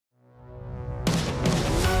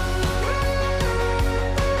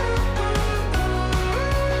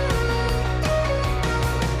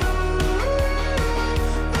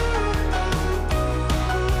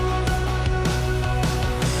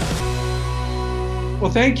Well,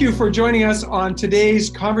 thank you for joining us on today's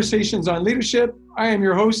Conversations on Leadership. I am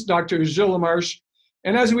your host, Dr. Gilles LaMarche.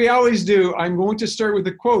 And as we always do, I'm going to start with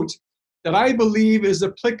a quote that I believe is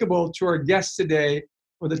applicable to our guest today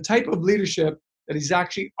for the type of leadership that he's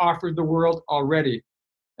actually offered the world already.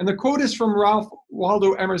 And the quote is from Ralph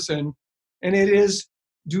Waldo Emerson, and it is,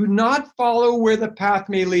 "Do not follow where the path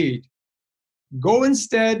may lead. Go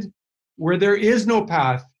instead where there is no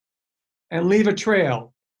path and leave a trail."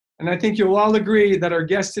 And I think you'll all agree that our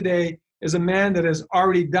guest today is a man that has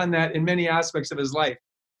already done that in many aspects of his life.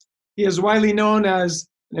 He is widely known as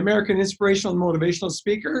an American inspirational and motivational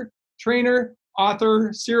speaker, trainer,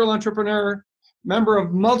 author, serial entrepreneur, member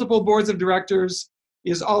of multiple boards of directors.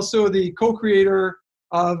 He is also the co-creator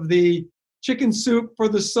of the Chicken Soup for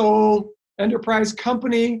the Soul Enterprise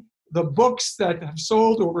Company, the books that have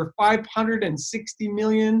sold over 560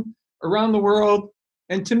 million around the world.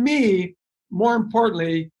 And to me, more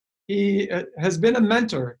importantly, he has been a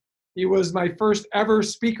mentor. He was my first ever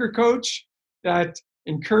speaker coach that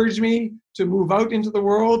encouraged me to move out into the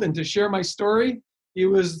world and to share my story. He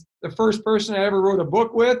was the first person I ever wrote a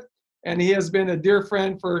book with, and he has been a dear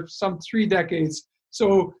friend for some 3 decades.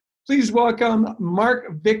 So please welcome Mark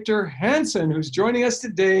Victor Hansen, who's joining us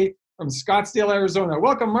today from Scottsdale, Arizona.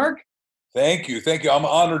 Welcome, Mark. Thank you. I'm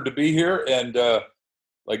honored to be here. And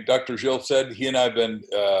like Dr. Gilles said, he and I have been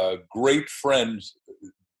great friends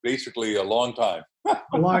basically a long time.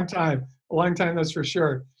 A long time, that's for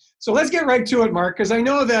sure. So let's get right to it, Mark, because I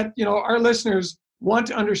know that our listeners want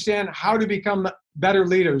to understand how to become better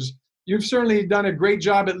leaders. You've certainly done a great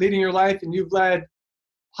job at leading your life, and you've led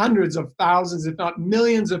hundreds of thousands, if not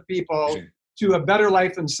millions of people to a better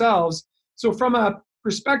life themselves. So from a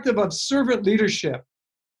perspective of servant leadership,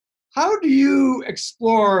 how do you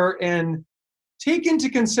explore and take into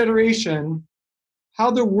consideration how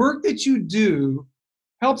the work that you do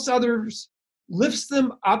helps others, lifts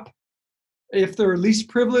them up if they're least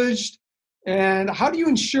privileged? And how do you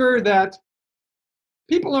ensure that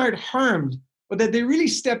people aren't harmed, but that they really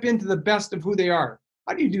step into the best of who they are?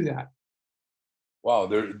 How do you do that? Wow,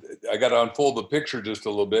 I got to unfold the picture just a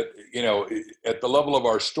little bit. At the level of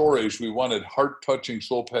our stories, we wanted heart-touching,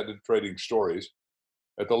 soul-penetrating stories.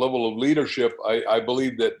 At the level of leadership, I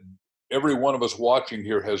believe that every one of us watching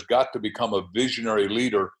here has got to become a visionary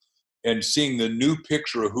leader and seeing the new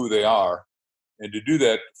picture of who they are. And to do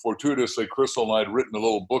that, fortuitously, Crystal and I had written a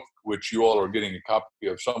little book, which you all are getting a copy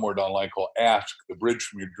of somewhere down the line, called Ask, The Bridge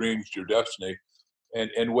from Your Dreams to Your Destiny.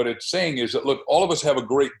 And what it's saying is that, look, all of us have a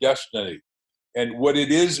great destiny. And what it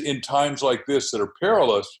is in times like this that are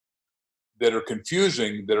perilous, that are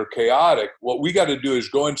confusing, that are chaotic, what we got to do is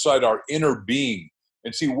go inside our inner being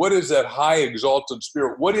and see what is that high exalted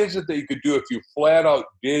spirit. What is it that you could do if you flat out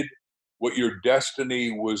did what your destiny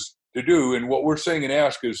was to do? And what we're saying in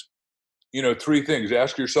Ask is, 3 things: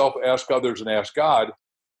 ask yourself, ask others, and ask God.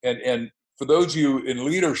 And for those of you in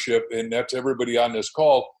leadership, and that's everybody on this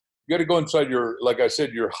call, you got to go inside your, like I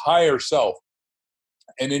said, your higher self.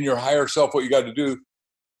 And in your higher self, what you got to do,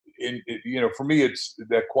 for me, it's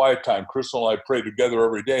that quiet time. Crystal and I pray together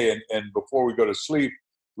every day, and before we go to sleep,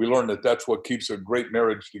 we learn that that's what keeps a great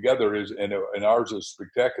marriage together. And ours is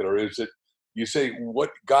spectacular. Is that you say,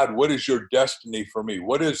 God, what is your destiny for me?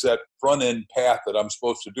 What is that front end path that I'm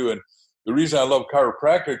supposed to do? And the reason I love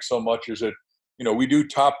chiropractic so much is that we do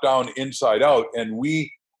top down, inside out, and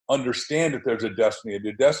we understand that there's a destiny, and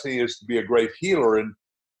the destiny is to be a great healer. And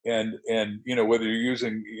whether you're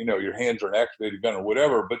using your hands or an activated gun or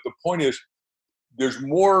whatever, but the point is there's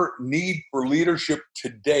more need for leadership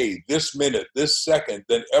today, this minute, this second,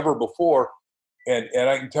 than ever before. And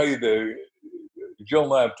I can tell you, Jill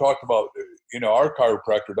and I have talked about our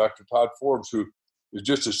chiropractor, Dr. Todd Forbes, who is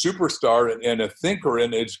just a superstar and a thinker,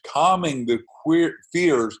 and it's calming the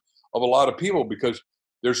fears of a lot of people because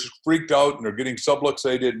they're freaked out and they're getting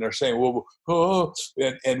subluxated and they're saying,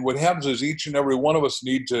 and what happens is each and every one of us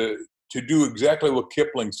need to do exactly what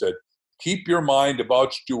Kipling said. Keep your mind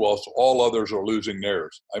about you whilst all others are losing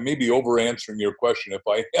theirs. I may be over answering your question. If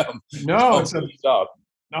I am, no,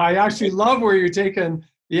 I actually love where you're taking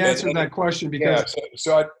the answer to that question, because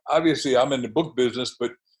obviously I'm in the book business,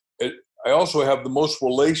 but I also have the most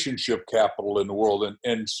relationship capital in the world,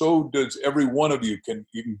 and so does every one of you. You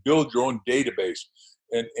can build your own database.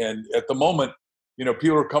 And at the moment,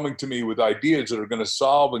 people are coming to me with ideas that are going to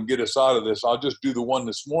solve and get us out of this. I'll just do the one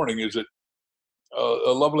this morning. Is it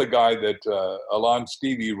a lovely guy that Alon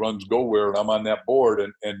Stevie runs GoWare, and I'm on that board.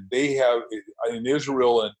 And they have in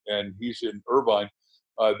Israel, and he's in Irvine,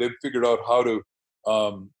 they've figured out how to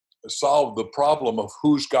solve the problem of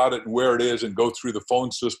who's got it and where it is, and go through the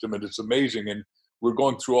phone system. And it's amazing. And we're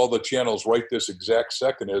going through all the channels right this exact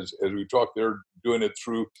second as we talk. They're doing it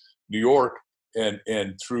through New York and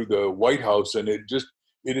through the White House. And it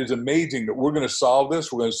is amazing that we're going to solve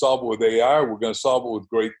this. We're going to solve it with AI. We're going to solve it with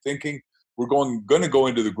great thinking. We're going to go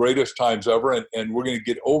into the greatest times ever, and we're going to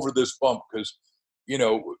get over this bump because,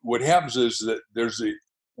 what happens is that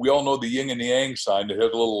we all know the yin and the yang sign that has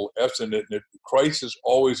a little S in it, and crisis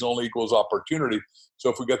always only equals opportunity. So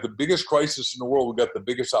if we got the biggest crisis in the world, we got the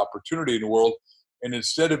biggest opportunity in the world. And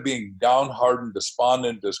instead of being downhearted,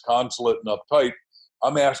 despondent, disconsolate, and uptight,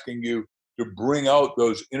 I'm asking you to bring out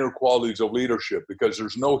those inner qualities of leadership, because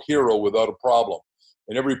there's no hero without a problem.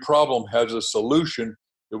 And every problem has a solution.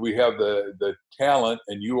 That we have the talent,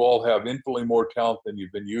 and you all have infinitely more talent than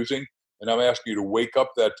you've been using. And I'm asking you to wake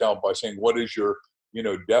up that talent by saying, what is your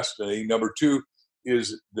destiny? Number two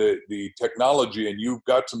is the technology, and you've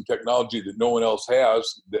got some technology that no one else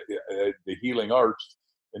has, the healing arts.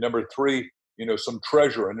 And number three, some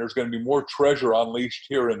treasure, and there's going to be more treasure unleashed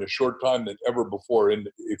here in a short time than ever before. And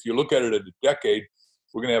if you look at it at a decade,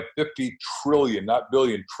 we're going to have $50 trillion, not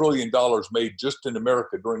billion, trillion dollars made just in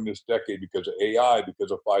America during this decade because of AI,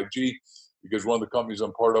 because of 5G, because one of the companies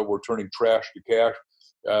I'm part of, we're turning trash to cash.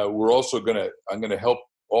 We're also I'm going to help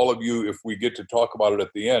all of you if we get to talk about it at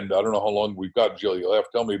the end. I don't know how long we've got, Jill, you'll have to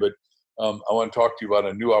tell me, but I want to talk to you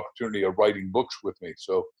about a new opportunity of writing books with me.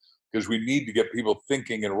 So, because we need to get people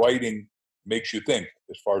thinking, and writing makes you think,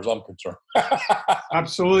 as far as I'm concerned.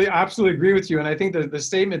 Absolutely agree with you. And I think the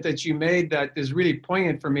statement that you made that is really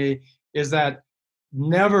poignant for me is that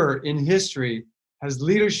never in history has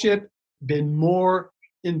leadership been more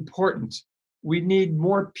important. We need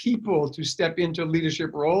more people to step into leadership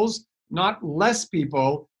roles, not less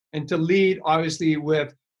people, and to lead, obviously,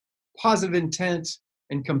 with positive intent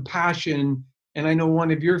and compassion. And I know one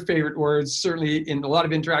of your favorite words, certainly in a lot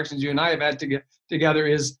of interactions you and I have had to get together,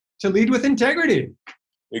 is to lead with integrity.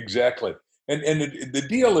 Exactly. And the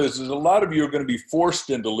deal is a lot of you are going to be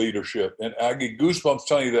forced into leadership. And I get goosebumps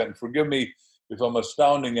telling you that, and forgive me if I'm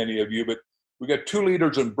astounding any of you, but we got 2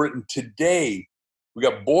 leaders in Britain today. We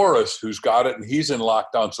got Boris, who's got it, and he's in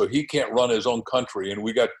lockdown, so he can't run his own country. And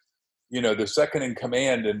we got, the second in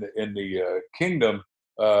command in the kingdom,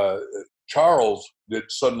 Charles,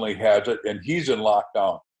 that suddenly has it, and he's in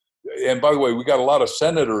lockdown. And by the way, we got a lot of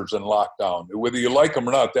senators in lockdown. Whether you like them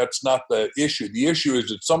or not, that's not the issue. The issue is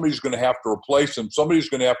that somebody's going to have to replace them. Somebody's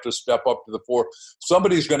going to have to step up to the fore.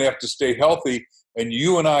 Somebody's going to have to stay healthy. And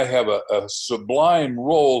you and I have a sublime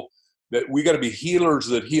role that we got to be healers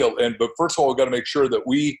that heal. But first of all, we got to make sure that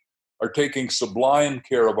we are taking sublime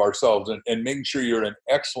care of ourselves and making sure you're in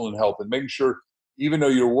excellent health, and making sure, even though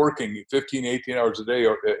you're working 15, 18 hours a day,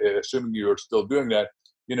 or assuming you're still doing that,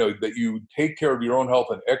 that you take care of your own health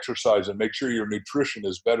and exercise, and make sure your nutrition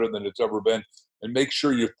is better than it's ever been, and make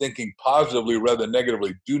sure you're thinking positively rather than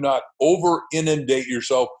negatively. Do not over inundate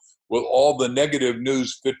yourself with all the negative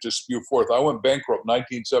news fit to spew forth. I went bankrupt in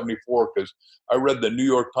 1974 because I read the New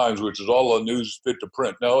York Times, which is all the news fit to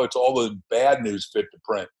print. No, it's all the bad news fit to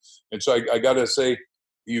print. And so I got to say,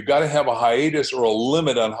 you got to have a hiatus or a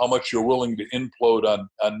limit on how much you're willing to implode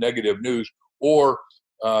on negative news, or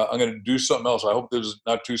I'm going to do something else. I hope this is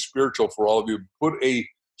not too spiritual for all of you. Put a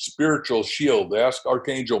spiritual shield. Ask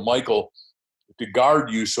Archangel Michael to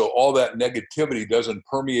guard you so all that negativity doesn't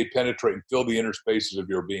permeate, penetrate, and fill the inner spaces of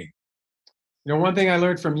your being. One thing I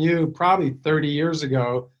learned from you probably 30 years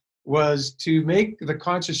ago was to make the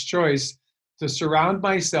conscious choice to surround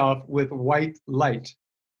myself with white light.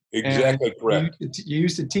 Exactly correct. You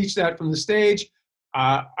used to teach that from the stage.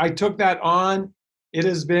 I took that on. It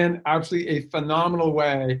has been absolutely a phenomenal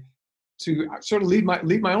way to sort of lead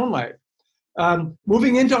my own life.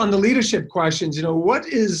 Moving into on the leadership questions, what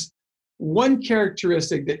is one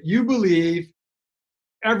characteristic that you believe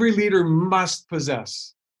every leader must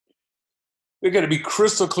possess? They got to be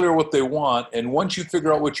crystal clear what they want. And once you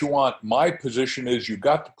figure out what you want, my position is you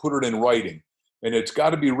got to put it in writing. And it's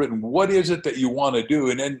got to be written. What is it that you want to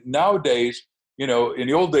do? And then nowadays, in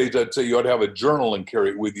the old days, I'd say you ought to have a journal and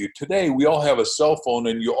carry it with you. Today, we all have a cell phone,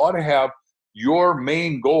 and you ought to have your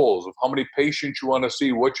main goals of how many patients you want to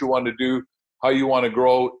see, what you want to do, how you want to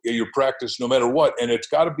grow your practice, no matter what. And it's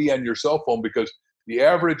got to be on your cell phone, because the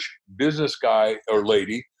average business guy or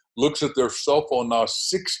lady looks at their cell phone now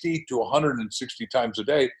 60 to 160 times a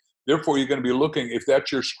day. Therefore, you're going to be looking, if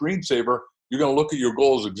that's your screensaver, you're going to look at your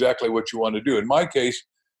goals, exactly what you want to do. In my case,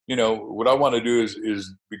 what I want to do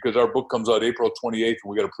is because our book comes out April 28th and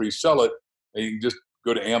we got to pre-sell it, and you can just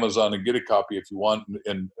go to Amazon and get a copy if you want.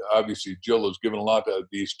 And obviously Jill has given a lot of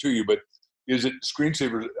these to you, but is it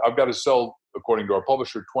screensavers? I've got to sell, according to our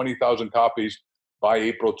publisher, 20,000 copies by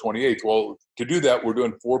April 28th. Well, to do that, we're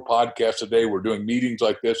doing 4 podcasts a day. We're doing meetings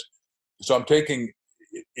like this. So I'm taking,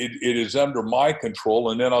 it is under my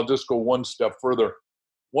control. And then I'll just go one step further.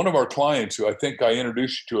 One of our clients, who I think I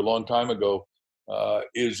introduced you to a long time ago,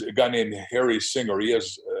 is a guy named Harry Singer. He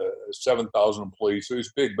has 7,000 employees, so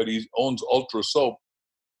he's big, but he owns Ultra Soap.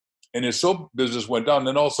 And his soap business went down. And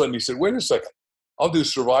then all of a sudden he said, wait a second, I'll do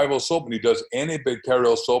survival soap. And he does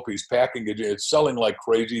antibacterial soap. He's packing it. It's selling like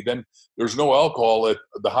crazy. Then there's no alcohol at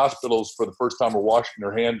the hospitals for the first time are washing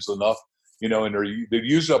their hands enough, and they've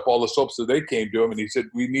used up all the soaps that they came to him. And he said,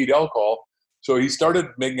 we need alcohol. So he started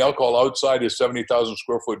making alcohol outside his 70,000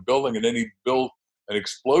 square foot building. And then he built an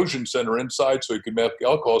explosion center inside so he could make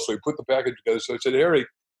alcohol. So he put the package together. So I said, Harry,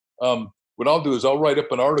 what I'll do is I'll write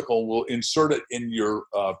up an article and we'll insert it in your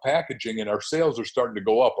packaging, and our sales are starting to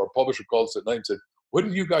go up. Our publisher called us at night and said, what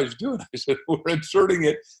did you guys do? And I said, we're inserting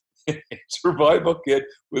it in a survival kit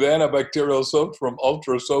with antibacterial soap from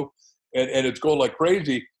Ultra Soap, and it's going like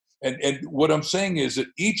crazy. And what I'm saying is that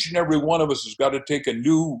each and every one of us has got to take a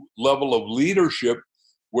new level of leadership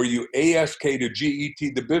where you ASK to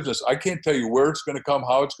GET the business. I can't tell you where it's going to come,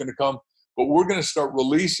 how it's going to come, but we're going to start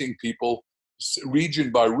releasing people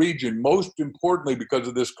region by region. Most importantly, because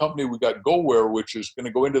of this company, we got GoWare, which is going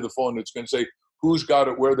to go into the phone. It's going to say who's got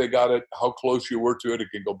it, where they got it, how close you were to it. It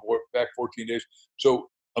can go back 14 days. So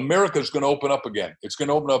America's going to open up again. It's going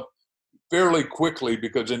to open up fairly quickly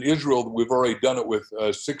because in Israel, we've already done it with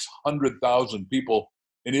 600,000 people.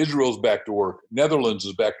 And Israel's back to work. Netherlands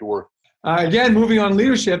is back to work. Again, moving on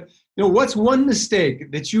leadership, what's one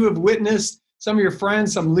mistake that you have witnessed, some of your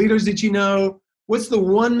friends, some leaders that you know, what's the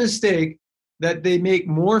one mistake that they make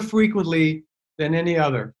more frequently than any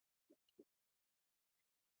other?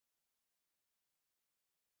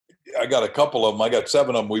 I got a couple of them. I got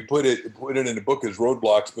 7 of them. We put it in the book as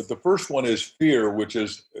roadblocks. But the first one is fear, which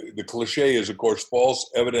is the cliche is, of course,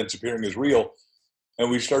 false evidence appearing as real.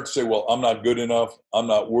 And we start to say, well, I'm not good enough. I'm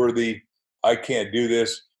not worthy. I can't do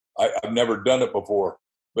this. I've never done it before.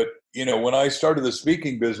 But, when I started the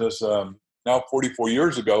speaking business now 44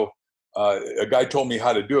 years ago, a guy told me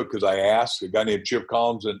how to do it because I asked, a guy named Chip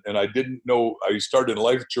Collins, and I didn't know. I started in the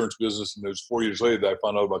life insurance business, and it was 4 years later that I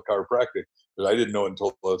found out about chiropractic, because I didn't know it until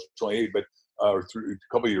I was 28, but a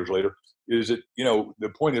couple of years later. Is that, the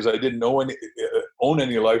point is I didn't own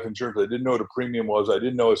any life insurance. I didn't know what a premium was. I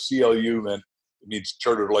didn't know a CLU meant. It means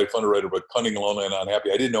Chartered Life Underwriter, but cunning, lonely, and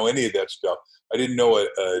unhappy. I didn't know any of that stuff. I didn't know a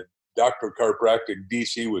doctor of chiropractic,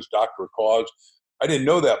 DC, was doctor of cause. I didn't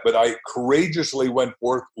know that, but I courageously went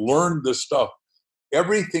forth, learned this stuff.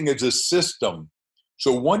 Everything is a system.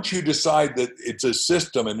 So once you decide that it's a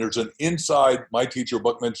system and there's an inside, my teacher,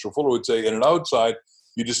 Buckminster Fuller, would say, and an outside,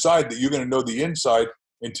 you decide that you're going to know the inside.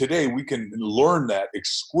 And today we can learn that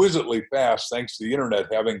exquisitely fast thanks to the internet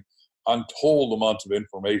having untold amounts of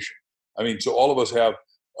information. I mean, so all of us have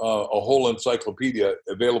a whole encyclopedia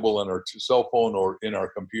available in our cell phone or in our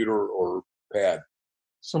computer or pad.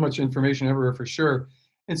 So much information everywhere for sure.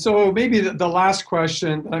 And so maybe the last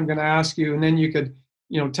question that I'm going to ask you, and then you could,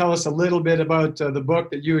 tell us a little bit about the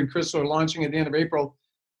book that you and Chris are launching at the end of April.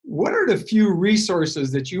 What are the few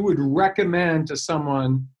resources that you would recommend to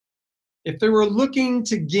someone if they were looking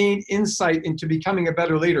to gain insight into becoming a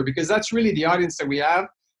better leader? Because that's really the audience that we have,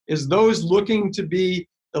 is those looking to be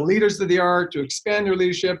the leaders that they are, to expand their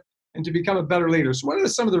leadership and to become a better leader. So what are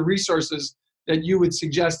some of the resources that you would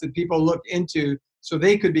suggest that people look into so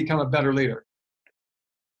they could become a better leader?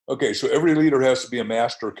 Okay, so every leader has to be a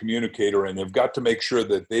master communicator, and they've got to make sure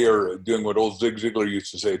that they are doing what old Zig Ziglar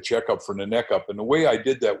used to say, a checkup for the neck up. And the way I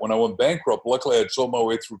did that, when I went bankrupt, luckily I had sold my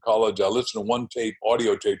way through college. I listened to one tape,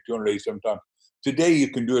 audio tape, 287 times. Today you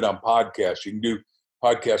can do it on podcasts. You can do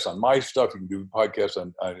podcasts on my stuff. You can do podcasts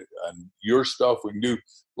on your stuff. We can do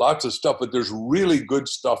lots of stuff, but there's really good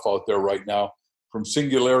stuff out there right now from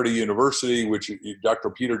Singularity University, which Dr.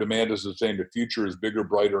 Peter Diamandis is saying the future is bigger,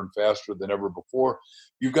 brighter, and faster than ever before.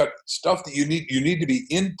 You've got stuff that you need to be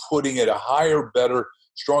inputting at a higher, better,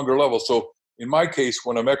 stronger level. So in my case,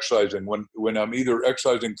 when I'm exercising, when I'm either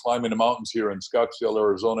exercising, climbing the mountains here in Scottsdale,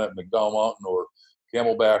 Arizona at McDowell Mountain or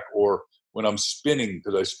Camelback, or when I'm spinning,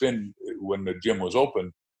 because I spin when the gym was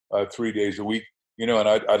open 3 days a week, and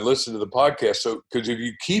I'd listen to the podcast. So, because if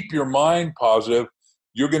you keep your mind positive,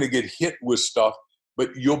 you're going to get hit with stuff, but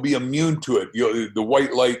you'll be immune to it. The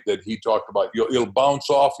white light that he talked about, it'll bounce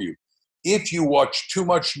off you. If you watch too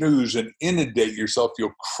much news and inundate yourself,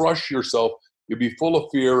 you'll crush yourself. You'll be full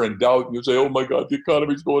of fear and doubt. You'll say, oh my God, the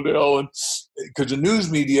economy's going to hell. And because the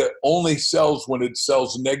news media only sells when it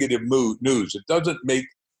sells negative news. It doesn't make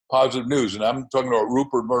positive news. And I'm talking about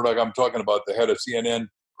Rupert Murdoch. I'm talking about the head of CNN,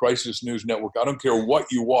 Crisis News Network. I don't care what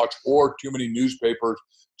you watch or too many newspapers.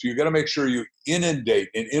 So you got to make sure you inundate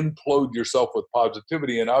and implode yourself with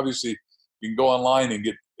positivity. And obviously, you can go online and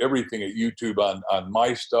get everything at YouTube on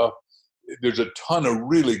my stuff. There's a ton of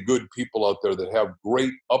really good people out there that have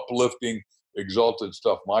great, uplifting, exalted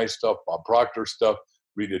stuff. My stuff, Bob Proctor's stuff,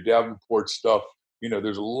 Rita Davenport's stuff.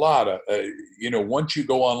 There's a lot of, once you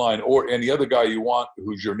go online, or any other guy you want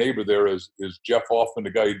who's your neighbor there is Jeff Hoffman,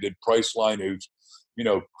 the guy who did Priceline, who's,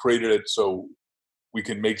 created it so we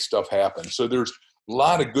can make stuff happen. So there's a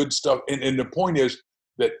lot of good stuff. And the point is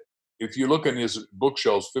that if you look in his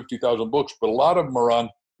bookshelves, 50,000 books, but a lot of them are on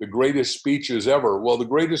the greatest speeches ever. Well, the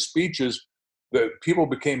greatest speeches that people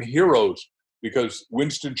became heroes because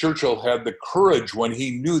Winston Churchill had the courage when he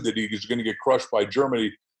knew that he was going to get crushed by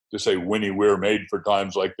Germany to say, Winnie, we're made for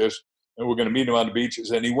times like this, and we're going to meet him on the beaches.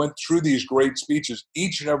 And he went through these great speeches.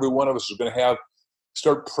 Each and every one of us is going to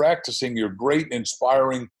start practicing your great,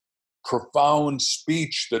 inspiring, profound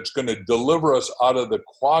speech that's going to deliver us out of the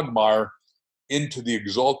quagmire into the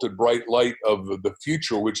exalted bright light of the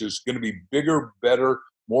future, which is going to be bigger, better,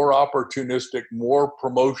 more opportunistic, more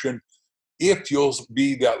promotion, if you'll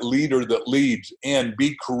be that leader that leads and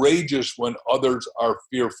be courageous when others are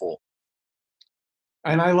fearful.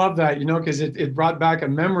 And I love that, because it brought back a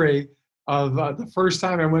memory of the first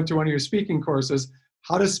time I went to one of your speaking courses,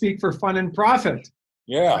 How to Speak for Fun and Profit.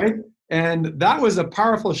 Yeah. Right? And that was a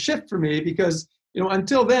powerful shift for me because,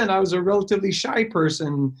 until then I was a relatively shy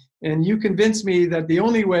person, and you convinced me that the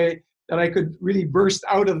only way that I could really burst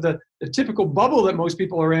out of the typical bubble that most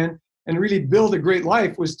people are in and really build a great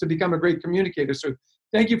life was to become a great communicator. So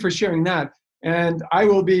thank you for sharing that. And I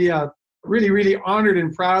will be really, really honored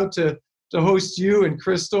and proud to host you and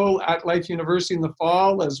Crystal at Life University in the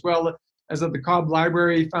fall, as well as at the Cobb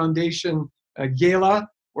Library Foundation Gala,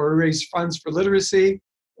 where we raise funds for literacy.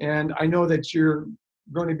 And I know that you're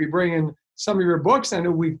going to be bringing some of your books. I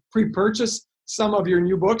know we've pre-purchased some of your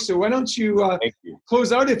new books. So why don't you,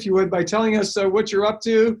 close out, if you would, by telling us what you're up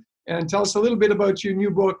to and tell us a little bit about your new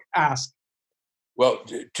book, Ask. Well,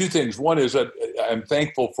 two things. One is that I'm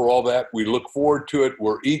thankful for all that. We look forward to it.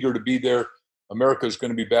 We're eager to be there. America is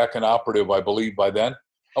going to be back in operative, I believe, by then.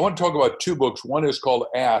 I want to talk about two books. One is called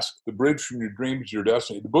Ask, The Bridge from Your Dreams to Your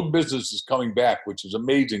Destiny. The book business is coming back, which is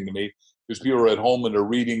amazing to me because people are at home and they're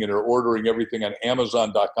reading and are ordering everything on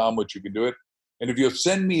Amazon.com, which you can do it. And if you'll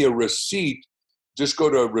send me a receipt, just go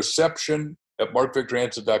to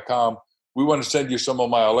reception@markvictorhansen.com. We want to send you some of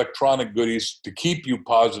my electronic goodies to keep you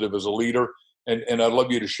positive as a leader, and I'd love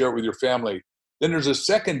you to share it with your family. Then there's a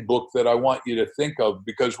second book that I want you to think of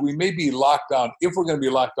because we may be locked down. If we're going to be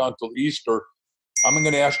locked down till Easter, I'm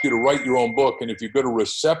going to ask you to write your own book. And if you go to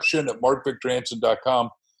reception@markvictorhansen.com,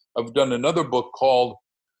 I've done another book called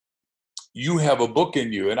You Have a Book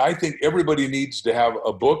in You. And I think everybody needs to have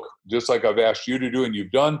a book, just like I've asked you to do and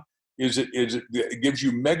you've done. It gives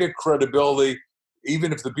you mega credibility,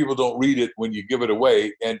 even if the people don't read it when you give it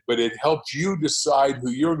away. But it helps you decide who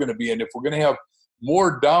you're going to be. And if we're going to have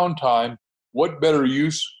more downtime, what better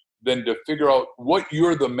use than to figure out what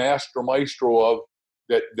you're the master maestro of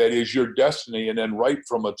that is your destiny and then write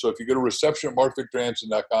from it. So if you go to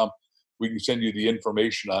reception@markvictorhansen.com, we can send you the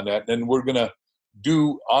information on that. And we're going to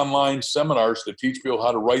do online seminars to teach people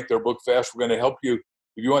how to write their book fast. We're going to help you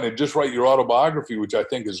if you want to just write your autobiography, which I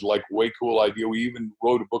think is like way cool idea. We even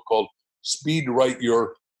wrote a book called Speed Write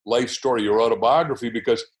Your Life Story, Your Autobiography,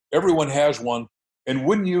 because everyone has one. And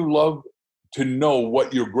wouldn't you love to know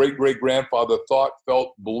what your great-great-grandfather thought,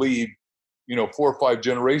 felt, believed, 4 or 5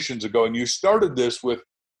 generations ago? And you started this with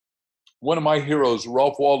one of my heroes,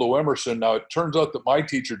 Ralph Waldo Emerson. Now, it turns out that my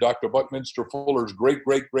teacher, Dr. Buckminster Fuller's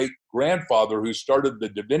great-great-great-grandfather, who started the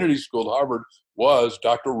Divinity School at Harvard, was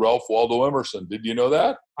Dr. Ralph Waldo Emerson. Did you know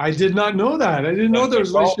that? I did not know that. I didn't know there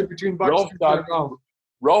was a relationship between Buckminster and Ralph.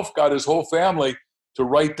 Ralph got his whole family to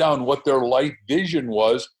write down what their life vision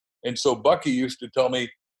was. And so Bucky used to tell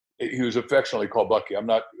me, he was affectionately called Bucky. I'm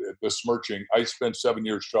not besmirching. I spent 7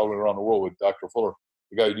 years traveling around the world with Dr. Fuller,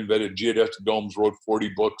 the guy who invented geodesic domes, wrote 40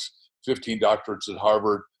 books, 15 doctorates at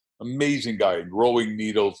Harvard. Amazing guy, growing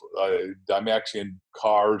needles, Dymaxion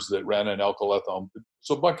cars that ran on alkylethone.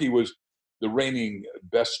 So Bucky was the reigning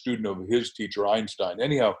best student of his teacher, Einstein.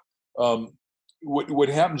 Anyhow, what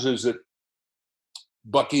happens is that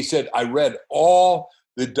Bucky said, I read all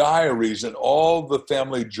the diaries and all the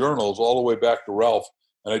family journals all the way back to Ralph.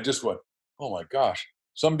 And I just went, oh my gosh,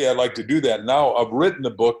 someday I'd like to do that. Now I've written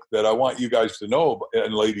a book that I want you guys to know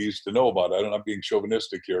and ladies to know about. I'm not being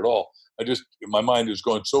chauvinistic here at all. My mind is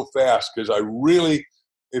going so fast because I really,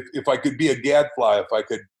 if I could be a gadfly, if I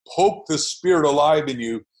could poke the spirit alive in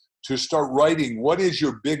you to start writing, what is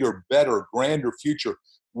your bigger, better, grander future?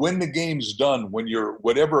 when the game's done, when you're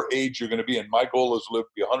whatever age you're going to be in, my goal is to live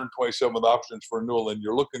to be 127 with options for renewal, and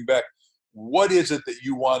you're looking back, what is it that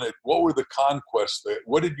you wanted? What were the conquests?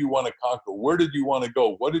 What did you want to conquer? Where did you want to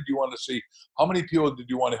go? What did you want to see? How many people did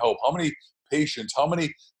you want to help? How many patients? How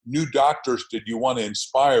many new doctors did you want to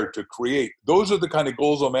inspire to create? Those are the kind of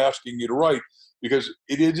goals I'm asking you to write, because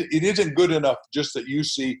it isn't good enough just that you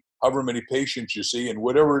see however many patients you see, and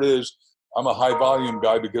whatever it is. I'm a high volume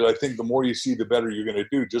guy because I think the more you see, the better you're going to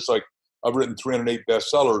do. Just like I've written 308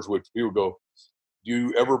 bestsellers, which people go, do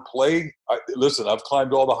you ever play? Listen, I've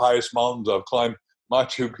climbed all the highest mountains. I've climbed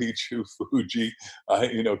Machu Picchu, Fuji,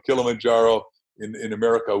 Kilimanjaro in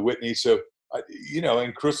America, Whitney. So,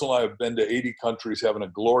 and Crystal and I have been to 80 countries having a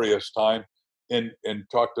glorious time and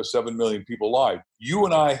talked to 7 million people live. You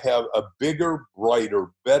and I have a bigger,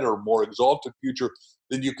 brighter, better, more exalted future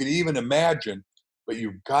than you can even imagine. But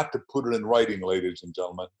you've got to put it in writing, ladies and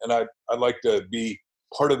gentlemen. And I'd like to be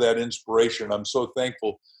part of that inspiration. I'm so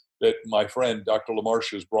thankful that my friend, Dr.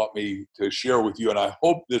 LaMarche, has brought me to share with you. And I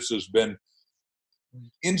hope this has been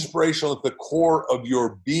inspirational at the core of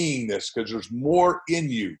your beingness, because there's more in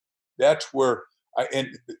you. That's where, and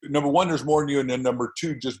number one, there's more in you. And then number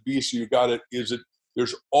two, just be so you got it,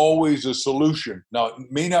 there's always a solution. Now,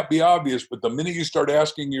 it may not be obvious, but the minute you start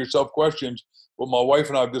asking yourself questions, what my wife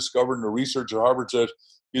and I have discovered, and the research at Harvard says,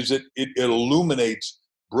 is that it illuminates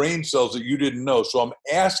brain cells that you didn't know. So I'm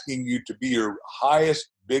asking you to be your highest,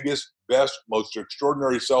 biggest, best, most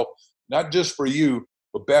extraordinary self, not just for you,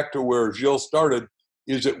 but back to where Gilles started,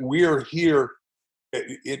 is that we're here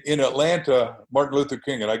in Atlanta, Martin Luther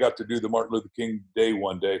King, and I got to do the Martin Luther King Day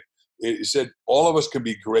one day. It said, all of us can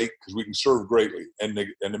be great because we can serve greatly. And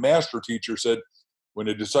the master teacher said, when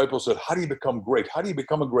a disciple said, how do you become great? How do you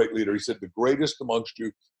become a great leader? He said, the greatest amongst you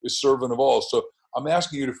is servant of all. So I'm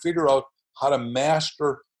asking you to figure out how to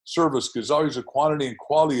master service, because there's always a quantity and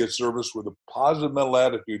quality of service with a positive mental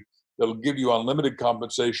attitude that'll give you unlimited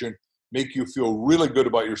compensation, make you feel really good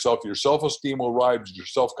about yourself. Your self-esteem will rise, your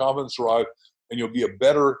self-confidence will rise, and you'll be a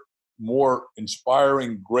better, more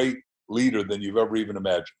inspiring, great leader than you've ever even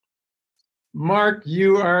imagined. Mark,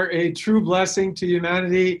 you are a true blessing to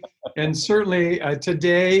humanity. And certainly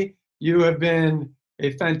today, you have been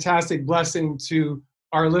a fantastic blessing to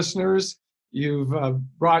our listeners. You've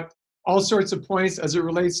brought all sorts of points as it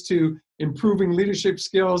relates to improving leadership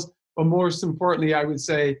skills. But most importantly, I would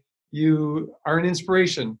say you are an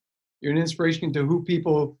inspiration. You're an inspiration to who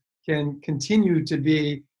people can continue to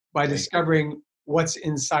be by discovering what's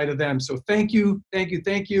inside of them. So thank you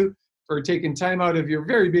for taking time out of your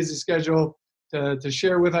very busy schedule to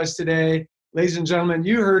share with us today. Ladies and gentlemen,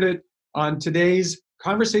 you heard it on today's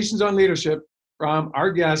Conversations on Leadership from our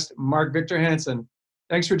guest, Mark Victor Hansen.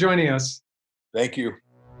 Thanks for joining us. Thank you.